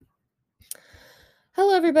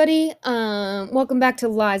Hello, everybody. Welcome back to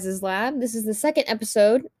Liza's Lab. This is the second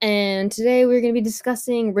episode, and today we're going to be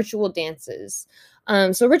discussing ritual dances.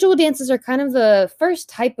 So, ritual dances are kind of the first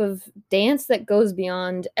type of dance that goes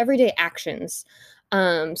beyond everyday actions.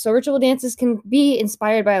 So, ritual dances can be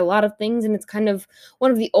inspired by a lot of things, and it's kind of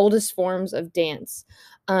one of the oldest forms of dance.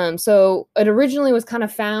 So, it originally was kind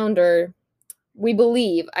of found, or we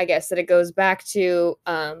believe, I guess, that it goes back to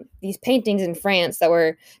these paintings in France that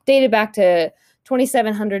were dated back to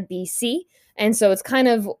 2700 BC. And so it's kind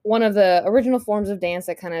of one of the original forms of dance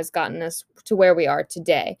that kind of has gotten us to where we are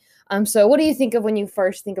today. So what do you think of when you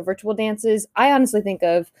first think of ritual dances? I honestly think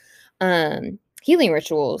of healing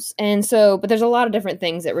rituals. But there's a lot of different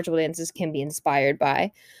things that ritual dances can be inspired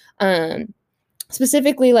by.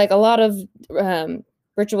 Specifically, like a lot of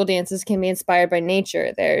ritual dances can be inspired by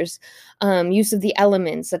nature. There's use of the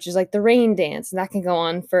elements, such as like the rain dance, and that can go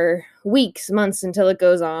on for weeks, months until it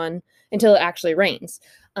actually rains.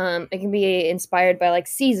 It can be inspired by like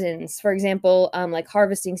seasons. For example, like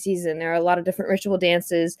harvesting season, there are a lot of different ritual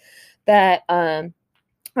dances that are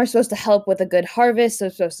supposed to help with a good harvest, so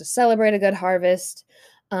supposed to celebrate a good harvest,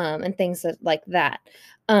 and things like that.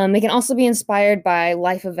 They can also be inspired by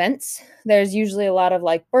life events. There's usually a lot of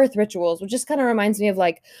like birth rituals, which just kind of reminds me of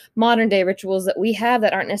like modern day rituals that we have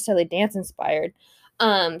that aren't necessarily dance inspired.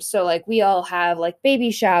 So like we all have like baby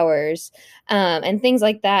showers, and things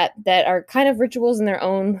like that are kind of rituals in their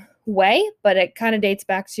own way, but it kind of dates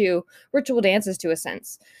back to ritual dances to a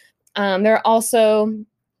sense. There are also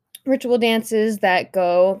ritual dances that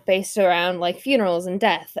go based around like funerals and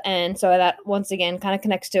death. And so that once again kind of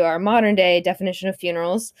connects to our modern day definition of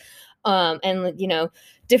funerals.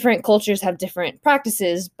 Different cultures have different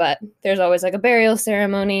practices, but there's always like a burial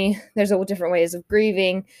ceremony. There's different ways of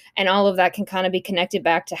grieving, and all of that can kind of be connected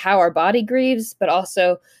back to how our body grieves, but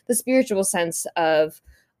also the spiritual sense of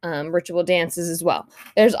ritual dances as well.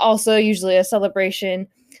 There's also usually a celebration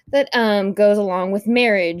that goes along with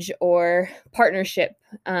marriage or partnership,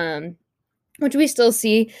 which we still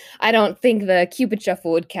see. I don't think the Cupid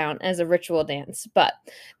Shuffle would count as a ritual dance, but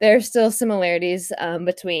there are still similarities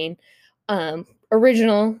between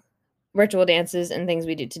original ritual dances and things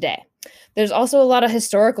we do today. There's also a lot of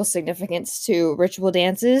historical significance to ritual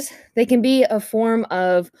dances. They can be a form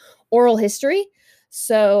of oral history.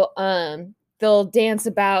 So they'll dance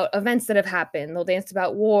about events that have happened. They'll dance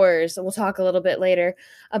about wars. So we'll talk a little bit later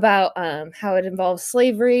about how it involves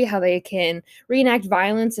slavery, how they can reenact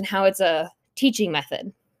violence, and how it's a teaching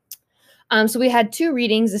method. So we had 2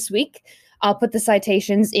 readings this week. I'll put the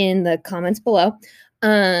citations in the comments below.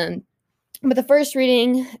 But the first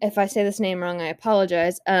reading, if I say this name wrong, I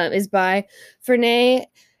apologize, is by Ferne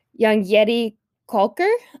Yangyeite Caulker.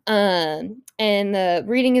 And the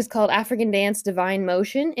reading is called African Dance Divine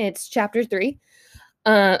Motion. It's chapter 3.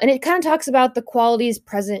 And it kind of talks about the qualities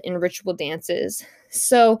present in ritual dances.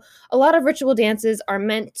 So a lot of ritual dances are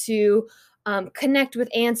meant to connect with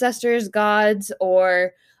ancestors, gods,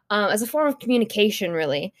 or as a form of communication,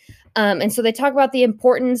 really. And so they talk about the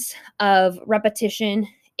importance of repetition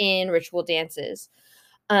in ritual dances.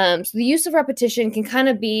 So the use of repetition can kind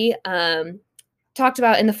of be talked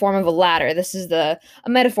about in the form of a ladder. This is a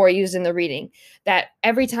metaphor used in the reading, that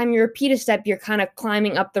every time you repeat a step, you're kind of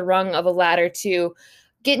climbing up the rung of a ladder to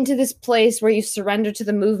get into this place where you surrender to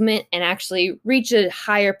the movement and actually reach a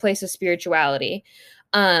higher place of spirituality.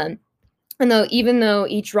 And even though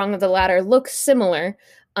each rung of the ladder looks similar,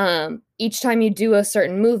 each time you do a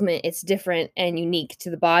certain movement, it's different and unique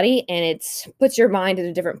to the body, and it puts your mind in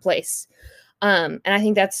a different place. And I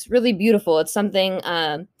think that's really beautiful. It's something,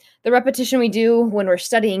 the repetition we do when we're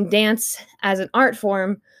studying dance as an art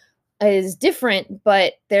form is different,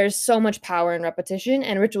 but there's so much power in repetition,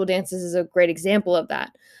 and ritual dances is a great example of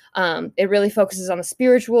that. It really focuses on the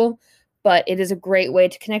spiritual, but it is a great way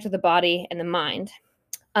to connect with the body and the mind.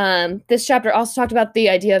 This chapter also talked about the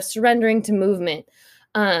idea of surrendering to movement.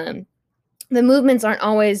 The movements aren't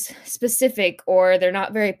always specific, or they're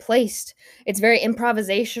not very placed. It's very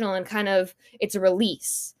improvisational, and kind of it's a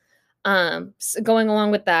release. So going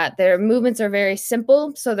along with that, their movements are very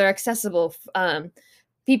simple, so they're accessible.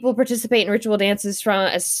 People participate in ritual dances from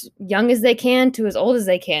as young as they can to as old as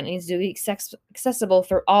they can. It needs to be accessible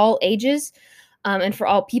for all ages, and for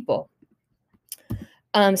all people.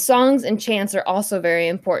 Songs and chants are also very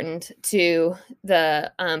important to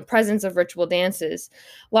the presence of ritual dances.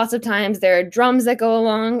 Lots of times there are drums that go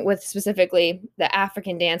along with specifically the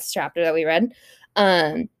African dance chapter that we read.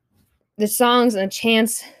 The songs and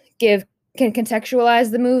chants can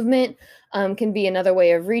contextualize the movement, can be another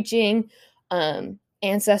way of reaching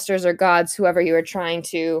ancestors or gods, whoever you are trying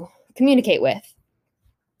to communicate with.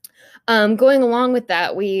 Going along with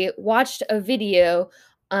that, we watched a video.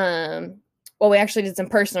 We actually did some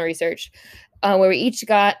personal research where we each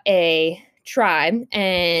got a tribe,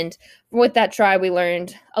 and with that tribe, we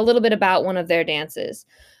learned a little bit about one of their dances.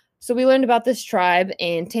 So we learned about this tribe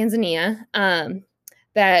in Tanzania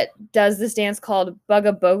that does this dance called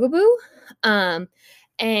Bugabogaboo. Um,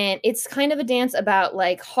 and it's kind of a dance about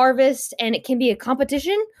like harvest, and it can be a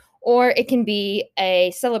competition or it can be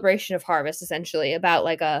a celebration of harvest, essentially about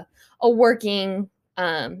like a working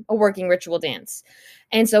ritual dance.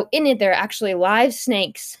 And so in it, there are actually live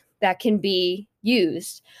snakes that can be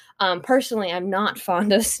used. Personally, I'm not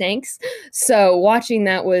fond of snakes, so watching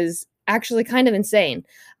that was actually kind of insane.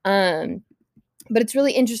 Um, but it's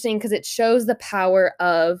really interesting because it shows the power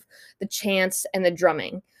of the chants and the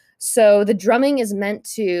drumming. So the drumming is meant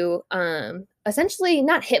to essentially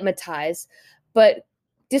not hypnotize, but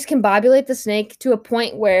discombobulate the snake to a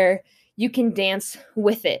point where you can dance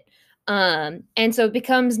with it. And so it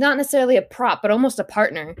becomes not necessarily a prop, but almost a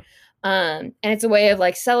partner. And it's a way of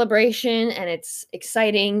like celebration, and it's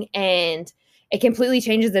exciting, and it completely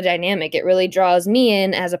changes the dynamic. It really draws me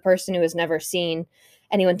in as a person who has never seen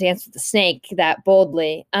anyone dance with the snake that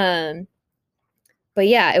boldly. But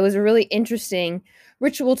yeah, it was a really interesting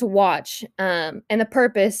ritual to watch. And the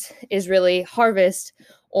purpose is really harvest,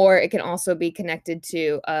 or it can also be connected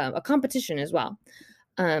to a competition as well.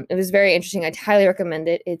 It was very interesting. I'd highly recommend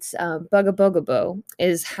it. It's Bugabogabo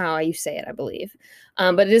is how you say it, I believe.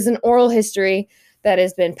 But it is an oral history that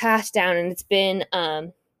has been passed down, and it's been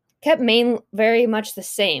kept very much the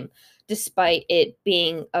same, despite it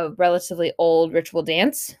being a relatively old ritual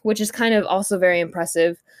dance, which is kind of also very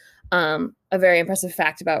impressive. A very impressive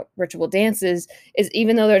fact about ritual dances is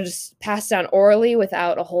even though they're just passed down orally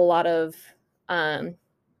without a whole lot of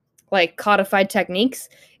like codified techniques,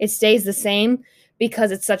 it stays the same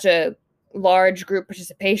because it's such a large group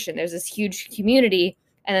participation. There's this huge community,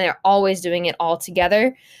 and they're always doing it all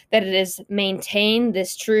together, that it has maintained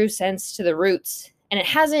this true sense to the roots. And it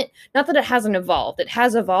hasn't, not that it hasn't evolved, it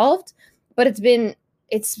has evolved, but it's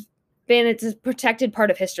a protected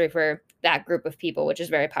part of history for that group of people, which is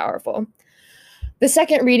very powerful. The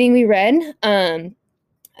second reading we read,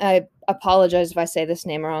 I apologize if I say this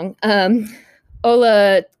name wrong,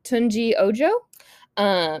 Olatunji Ojo.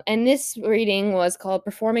 And this reading was called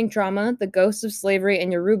Performing Drama, The Ghosts of Slavery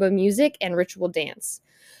in Yoruba Music and Ritual Dance.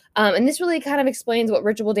 And this really kind of explains what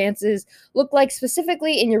ritual dances look like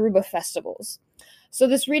specifically in Yoruba festivals. So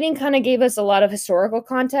this reading kind of gave us a lot of historical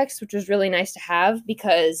context, which was really nice to have,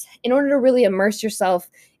 because in order to really immerse yourself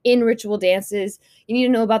in ritual dances, you need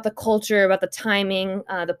to know about the culture, about the timing,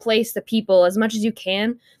 the place, the people, as much as you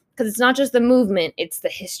can, because it's not just the movement, it's the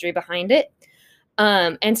history behind it.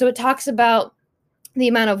 And so it talks about the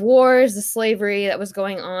amount of wars, the slavery that was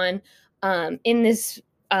going on in this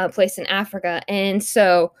place in Africa. And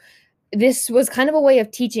so this was kind of a way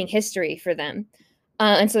of teaching history for them.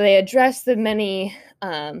 And so they addressed they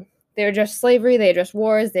addressed slavery, they addressed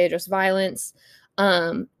wars, they addressed violence.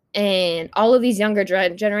 And all of these younger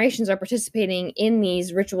generations are participating in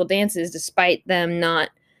these ritual dances despite them not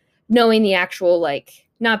knowing the actual, like,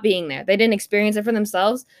 not being there. They didn't experience it for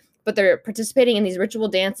themselves, but they're participating in these ritual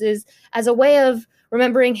dances as a way of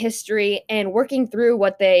remembering history and working through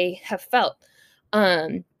what they have felt.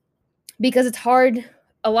 Because it's hard.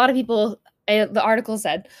 A lot of people, the article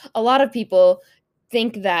said, a lot of people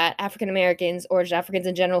think that African Americans or just Africans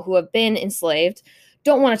in general who have been enslaved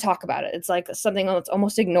don't want to talk about it. It's like something that's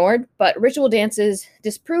almost ignored. But ritual dances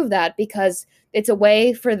disprove that, because it's a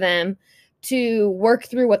way for them to work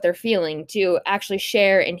through what they're feeling, to actually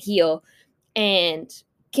share and heal, and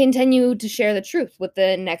continue to share the truth with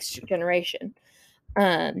the next generation.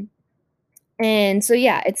 And so,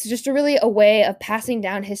 yeah, it's just really a way of passing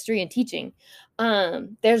down history and teaching.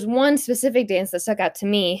 There's one specific dance that stuck out to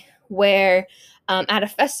me where at a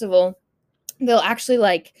festival, they'll actually,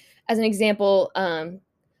 like, as an example,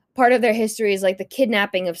 part of their history is like the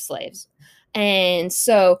kidnapping of slaves. And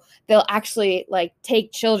so they'll actually like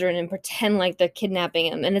take children and pretend like they're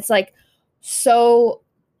kidnapping them. And it's like so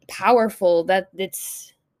powerful that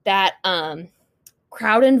it's that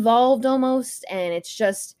crowd involved almost. And it's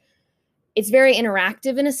very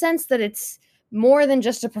interactive in a sense that it's more than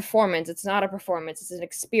just a performance. It's not a performance, it's an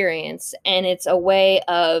experience. And it's a way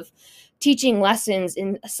of teaching lessons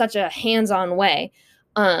in such a hands-on way.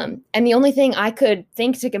 And the only thing I could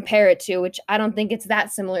think to compare it to, which I don't think it's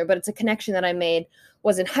that similar, but it's a connection that I made,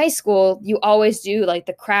 was in high school, you always do like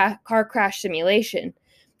the car crash simulation.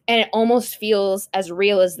 And it almost feels as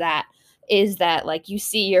real as that, is that like you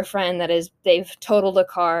see your friend they've totaled a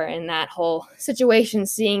car, and that whole situation,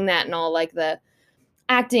 seeing that and all like the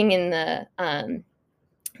acting and the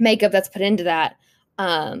makeup that's put into that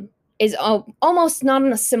is almost not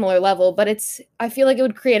on a similar level, but I feel like it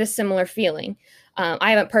would create a similar feeling. I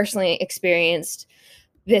haven't personally experienced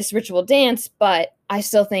this ritual dance, but I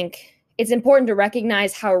still think it's important to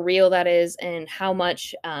recognize how real that is and how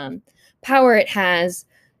much power it has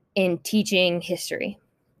in teaching history.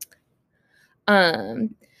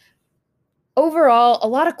 Overall, a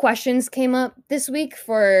lot of questions came up this week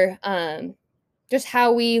for just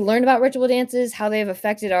how we learned about ritual dances, how they've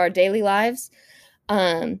affected our daily lives.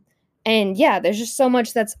 And yeah, there's just so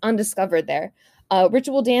much that's undiscovered there.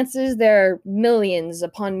 Ritual dances, there are millions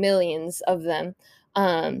upon millions of them.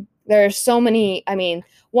 There are so many. I mean,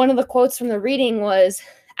 one of the quotes from the reading was,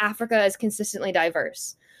 Africa is consistently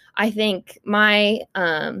diverse. I think my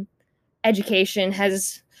education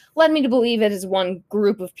has led me to believe it is one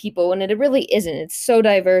group of people when it really isn't. It's so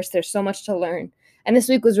diverse. There's so much to learn. And this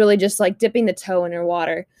week was really just like dipping the toe in her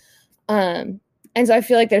water. And so I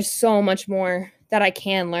feel like there's so much more that I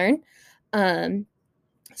can learn.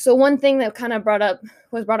 So one thing that kind of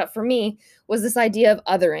was brought up for me was this idea of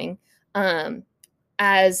othering.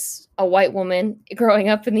 As a white woman growing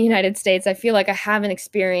up in the United States, I feel like I haven't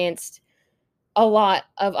experienced a lot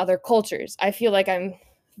of other cultures. I feel like I'm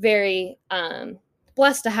very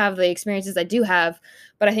blessed to have the experiences I do have,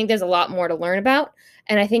 but I think there's a lot more to learn about.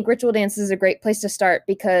 And I think ritual dance is a great place to start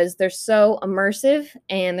because they're so immersive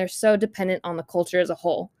and they're so dependent on the culture as a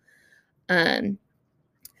whole.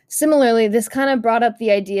 Similarly, this kind of brought up the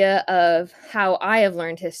idea of how I have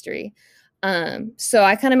learned history. So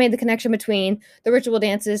I kind of made the connection between the ritual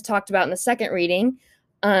dances talked about in the second reading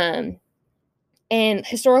and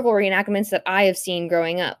historical reenactments that I have seen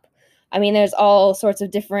growing up. I mean, there's all sorts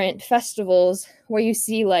of different festivals where you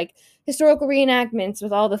see like historical reenactments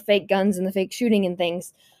with all the fake guns and the fake shooting and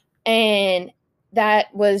things. And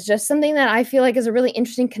that was just something that I feel like is a really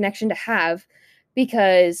interesting connection to have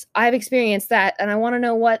because I've experienced that and I want to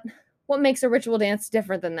know what makes a ritual dance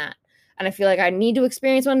different than that. And I feel like I need to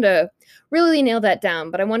experience one to really nail that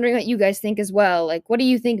down. But I'm wondering what you guys think as well. Like, what do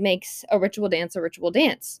you think makes a ritual dance a ritual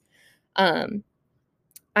dance?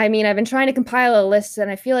 I mean, I've been trying to compile a list and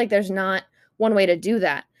I feel like there's not one way to do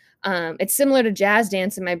that. It's similar to jazz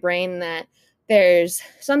dance in my brain that there's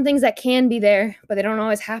some things that can be there, but they don't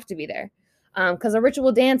always have to be there. Because a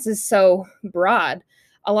ritual dance is so broad.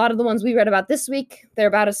 A lot of the ones we read about this week, they're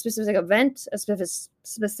about a specific event, a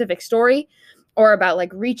specific story, or about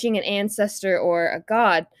like reaching an ancestor or a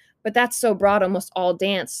god. But that's so broad, almost all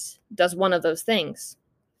dance does one of those things.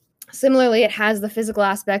 Similarly, it has the physical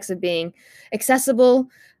aspects of being accessible,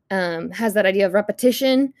 has that idea of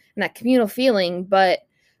repetition and that communal feeling, but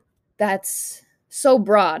that's so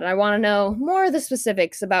broad. I want to know more of the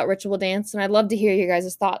specifics about ritual dance, and I'd love to hear your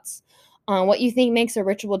guys' thoughts on what you think makes a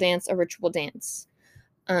ritual dance a ritual dance.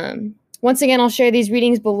 Once again, I'll share these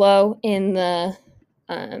readings below in the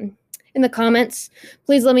comments.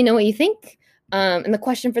 Please let me know what you think. And the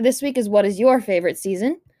question for this week is, what is your favorite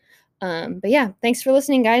season? But yeah, thanks for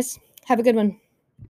listening, guys. Have a good one.